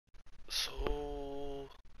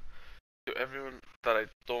everyone that I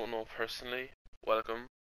don't know personally, welcome.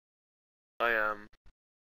 I am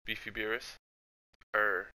Beefy Beerus,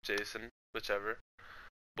 or Jason, whichever.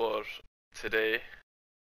 But today,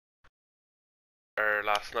 or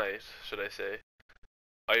last night, should I say,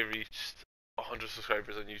 I reached 100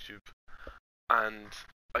 subscribers on YouTube, and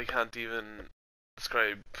I can't even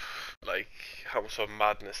describe like how much of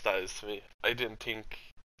madness that is to me. I didn't think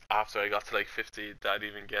after I got to like 50 that I'd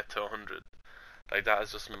even get to 100. Like that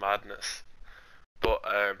is just madness. But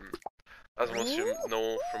as most of you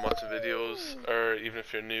know from watching videos, or even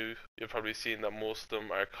if you're new, you've probably seen that most of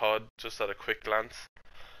them are COD just at a quick glance.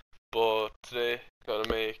 But today, I'm gonna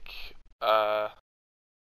make a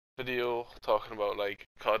video talking about like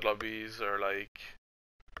COD lobbies, or like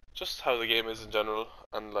just how the game is in general,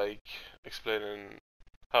 and like explaining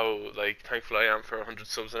how like thankful I am for 100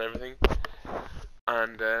 subs and everything.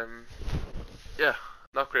 And yeah,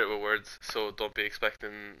 not great with words, so don't be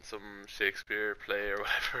expecting some Shakespeare play or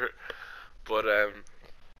whatever. But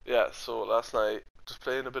yeah, so last night just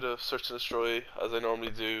playing a bit of Search and Destroy as I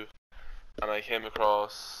normally do, and I came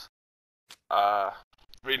across a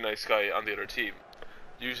really nice guy on the other team.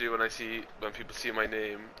 Usually when people see my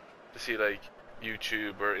name, they see like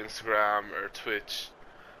YouTube or Instagram or Twitch,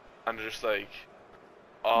 and they're just like,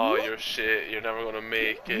 oh, you're shit, you're never gonna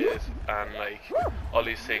make it, and like all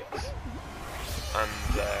these things.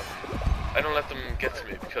 And I don't let them get to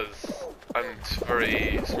me because I'm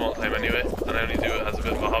very small time anyway, and I only do it as a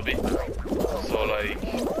bit of a hobby. So like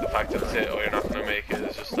the fact that they say, oh, you're not gonna make it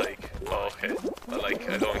is just like, oh, okay. But like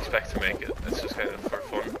I don't expect to make it. It's just kind of for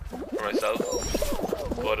fun for myself.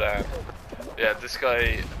 But yeah, this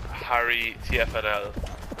guy Harry TFNL,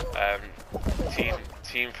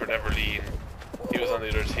 team for Neverleen, he was on the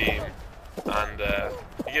other team, and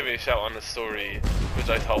he gave me a shout on the story, which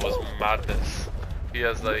I thought was madness. He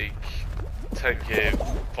has like 10k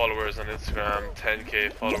followers on Instagram,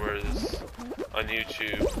 10k followers on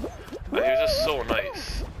YouTube, and he was just so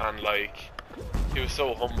nice, and like he was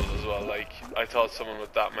so humble as well. Like I thought someone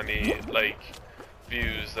with that many like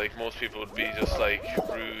views, like most people would be just like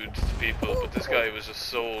rude to people, but this guy was just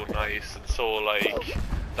so nice and so like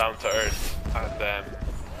down to earth. And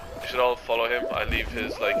you should all follow him. I leave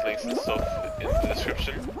his like links and stuff in the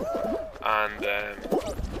description. And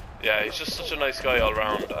yeah, he's just such a nice guy all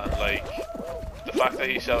around, and like the fact that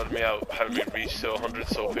he shouted me out helped me reach to 100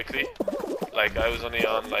 so quickly. Like I was only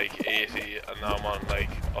on like 80, and now I'm on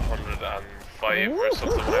like 105 or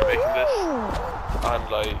something when I'm making this. And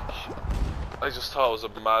like I just thought it was a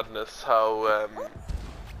madness how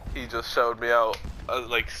he just shouted me out as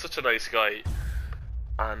like such a nice guy.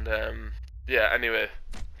 And yeah, anyway,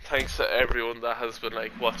 thanks to everyone that has been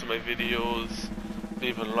like watching my videos,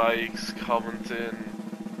 leaving likes, commenting,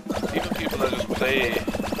 even people that just play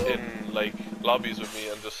in like lobbies with me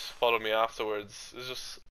and just follow me afterwards.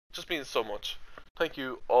 It's just means so much. Thank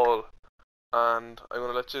you all, and I'm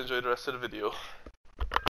gonna let you enjoy the rest of the video.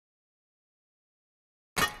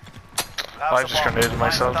 I just grenaded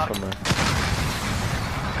myself.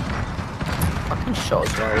 Fucking shot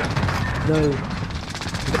as well. No.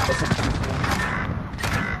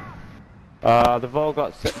 They've all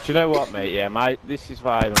got. Do you know what, mate? Yeah, this is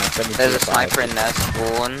why when I send me. There's a sniper in there,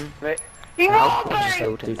 spawn. He's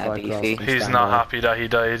not happy that he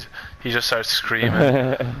died. He just starts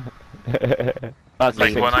screaming.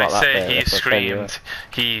 Like when I say he screamed,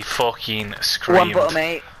 he fucking screamed. One bottom,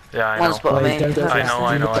 mate. Yeah, I know. One's bottom, mate. I know. Do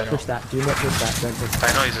not push that, don't push that. I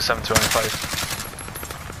know he's a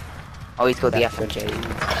 725. Oh, he's got the FMJ.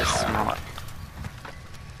 That's smart.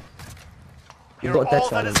 You've got a dead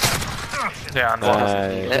silence. Yeah, and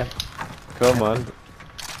yeah. Come on.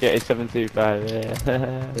 Get his 725,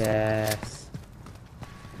 yeah. Yes.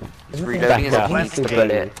 He's reloading his keys to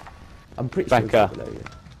bullet. I'm pretty sure he's below you.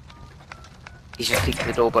 He's just kicking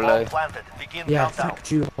the door below. Yeah,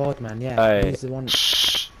 attacked you hard, man, yeah. Hey. He's the one.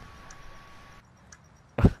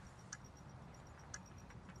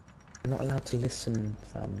 You're not allowed to listen,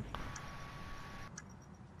 fam.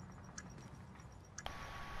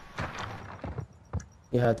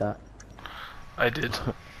 You heard that? I did.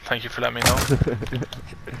 Thank you for letting me know.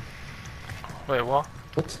 Wait, what?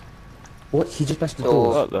 What? What? He just pressed the Door.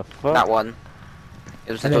 door. What the fuck? That one.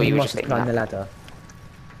 It was the And door then he you were must just have climbed the picking ladder.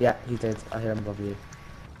 Yeah, he did. I hear him above you.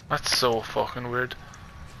 That's so fucking weird.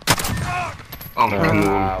 Oh my god.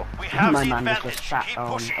 Wow. My man was just sat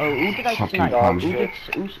on. Oh, who did I snipe?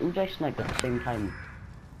 Who did I snipe at the same time?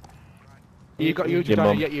 You got you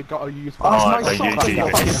mum. you got to use. Oh, it's my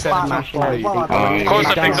Of course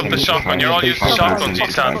I picked up the shotgun. You're all using shotguns,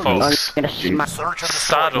 you sad folks.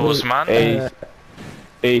 Saddles, man.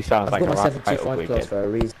 He sounds I've like got a my rat 725 wicked. plus for a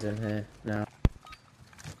reason here now.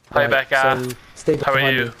 Hi Becca. So stay How are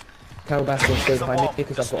behind you? me. Carol Baskin, stay behind me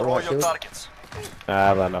because I've got a right shield.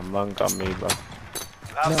 Ah, then I'm long on me, bro. No,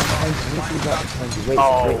 I'm behind you. Literally right behind you. Wait, wait a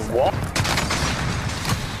second. what?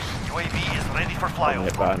 UAV is ready for I'm flyover.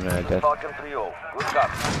 hit by an dead. Falcon 3-0. Good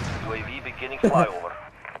copy. UAV beginning flyover.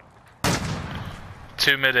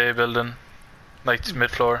 2 mid-A building. Like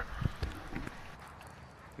mid-floor.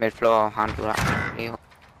 Mid-floor, I'll handle that.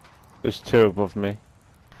 There's 2 above me.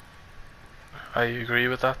 I agree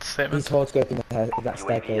with that He's statement. hard to go up in that UAV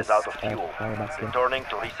staircase. is out of fuel. Carol Baskin. Returning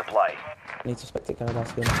to resupply. Need to spectate Carol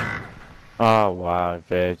Baskin. Oh wow,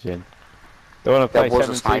 virgin. They want to There play was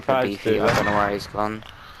a sniper 75 beefy, I don't know where he's gone.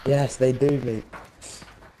 Yes, they do, mate.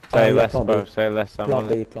 Say yeah, less, plant bro. B. Say less. I'm Plant on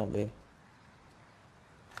B, it. plant B.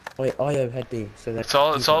 Wait, IO head B. So It's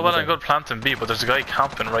all well and good planting B, but there's a guy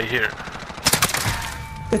camping right here.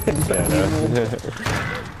 Yeah, no.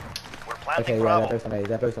 We're planting Okay, yeah, Bravo. they're both on A.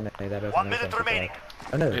 They're both on A. They're both 1 on A. minute so it's remaining. okay.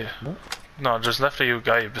 Oh no. Yeah. What? No, there's left a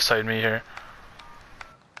guy beside me here.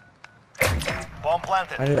 Bomb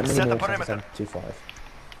planted. I know that Set the minimal perimeter. 725.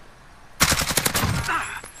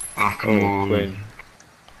 Ah, come Oh, on. Queen.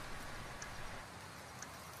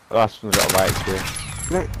 Last one's got a light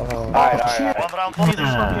screen. Oh, One round left. Do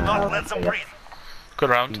not let them breathe. Good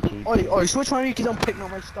round. Oi, so which one of you kids don't pick up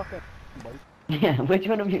my stuff up? Yeah, which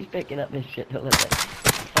one of you is picking up this shit that looks like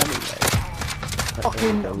funny, mate?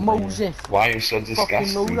 Fucking Moses. Why are you so Fucking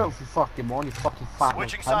disgusting? load out for fucking man, you fucking fat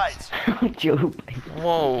Switching little cunt. sides. Joe.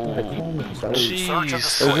 Whoa. Jeez.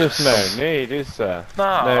 Jeez. There's just no need, is there?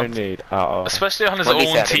 No. No need at all. Especially on his What own he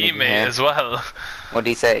said, I didn't teammate hear. as well. What'd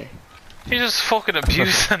he say? He's just fucking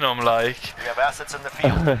abusing him, like. We have assets in the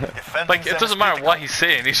field. Defending Like, them it doesn't is matter critical. what he's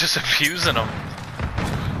saying, he's just abusing him.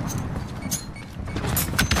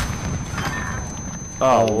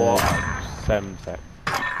 Oh, no. what? Semtech.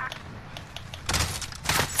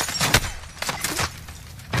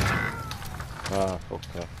 Oh, fuck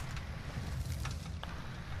off.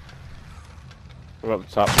 We're up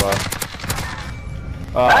the top one.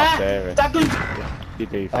 Oh, Sarah. You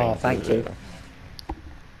do things. Oh, thank you.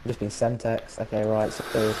 Just been Semtex. Okay, right.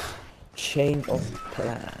 So, change of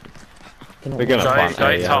plan. Cannot We're gonna Guy, plant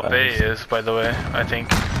guy A, top yeah. A is, by the way, I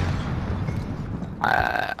think.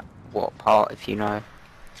 What part, if you know?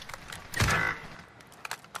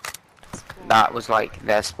 That was like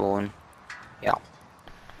their spawn. Yeah.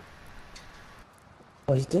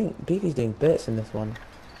 Oh, BB's doing bits in this one.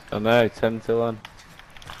 I know, 10 to 1.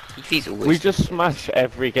 He's always. We just smash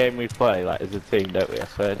every game we play, like, as a team, don't we? I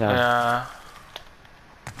swear down. Yeah.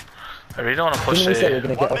 I really don't want to push Didn't we say we're A.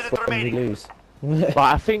 gonna 1 get minute off when we remaining. lose? Like,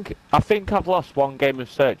 I think I've lost one game of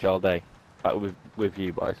Search all day. Like, with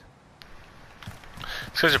you boys.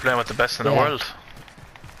 It's because you're playing with the best in the Yeah. world.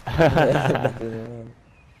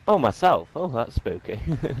 Oh, myself. Oh, that's spooky.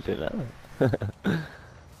 Didn't know.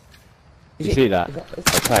 Is You it- see that? is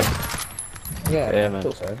that- Okay. Yeah, Yeah, I man.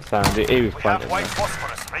 thought so. Sound. He was We have planting. white there.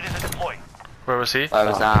 phosphorus ready to deploy. Where was he? Where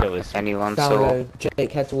was Oh, that? kill this. Anyone Down saw? low.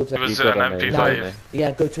 Jake, head towards It it. was You got an him, mate. MP5. No.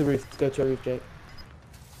 Yeah, go to a roof. Go to a roof, Jake.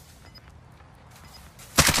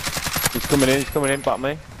 He's coming in, back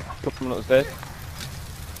me. Coming upstairs.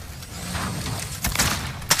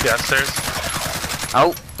 Yeah, stairs.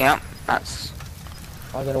 Oh, yeah, that's.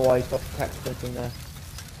 I don't know why he's got the tactical thing there.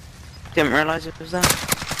 Didn't realise it was there.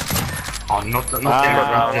 Oh, not that.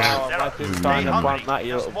 Wow, They're I didn't Stay find a hungry. plant that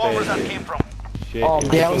you There's little more where that bitch. came from. Shit. Oh, you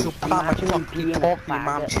yeah, I little was plant my fucking talk, you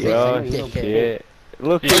man. Yo, shit.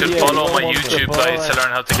 Look You at should follow you my want YouTube to guys to buy.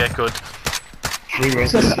 learn how to get good. 3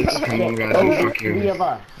 versus 6, come on, guys. Fuck Three you. of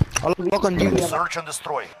us. I'll look on you. Search and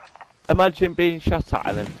destroy. Imagine being shot at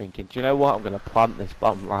and then thinking, do you know what? I'm gonna plant this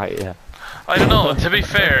bomb right here. I don't know, to be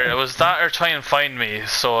fair, it was that or try and find me,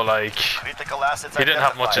 so like, Critical assets he didn't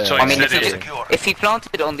have much of a identified. choice, I mean, did he? Secure. if he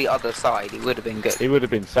planted on the other side, he would have been good. He would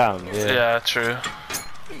have been sound, yeah. Yeah, true.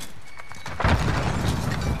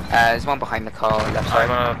 There's one behind the car, left I'm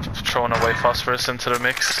side. gonna throw in a white phosphorus into the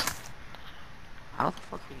mix. How the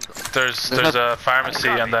fuck are you going? There's There's a pharmacy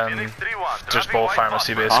and then Phoenix 3-1. there's Dropping both white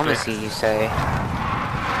pharmacy phosphorus. basically. Pharmacy, you say?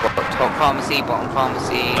 What, top pharmacy, bottom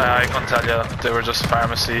pharmacy? I can't tell you, they were just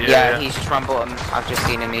pharmacy. Yeah, he's just run bottom. I've just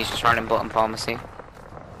seen him, he's just running bottom pharmacy.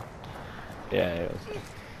 Yeah, it was.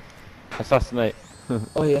 Assassinate.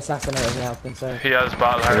 Oh, he assassinated me, I think so. He has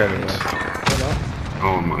battle hardened. Or not.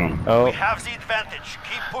 Oh, man. We Oh, have the advantage.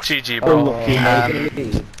 Keep pushing. GG, bro. unlucky, Oh, mate. you're gonna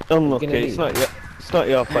leave. Unlucky. gonna It's leave. not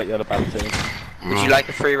your fault. You're the bad team. Would you like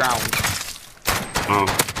a free round? Oh,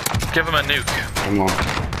 Give him a nuke. come on.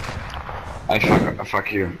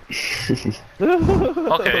 Fuck you.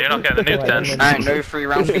 Okay, you're not getting the nuke then. Alright, no 3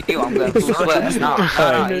 rounds for you, I'm going full sweat. No,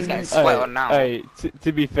 he's getting sweat on now. Hey,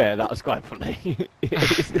 to be fair, that was quite funny.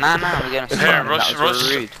 Nah, we're getting Here, sweat.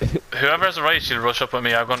 rush. Rude. Whoever has a right shield, rush up with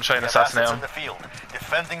me. I'm going to try and assassinate him.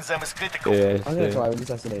 Defending them is critical. Yeah, I'm gonna try and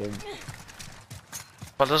assassinate him.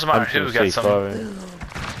 Well, it doesn't matter who gets them.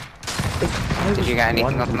 Did you get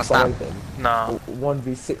anything up on the snap? No.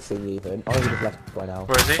 1v6ing even. I would have left by now.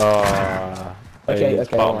 Where is he? Okay,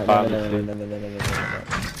 it's alright, bomb no. fantasy.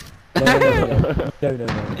 No, you've got to kill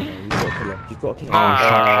him. You've got to kill him.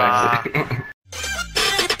 Ah.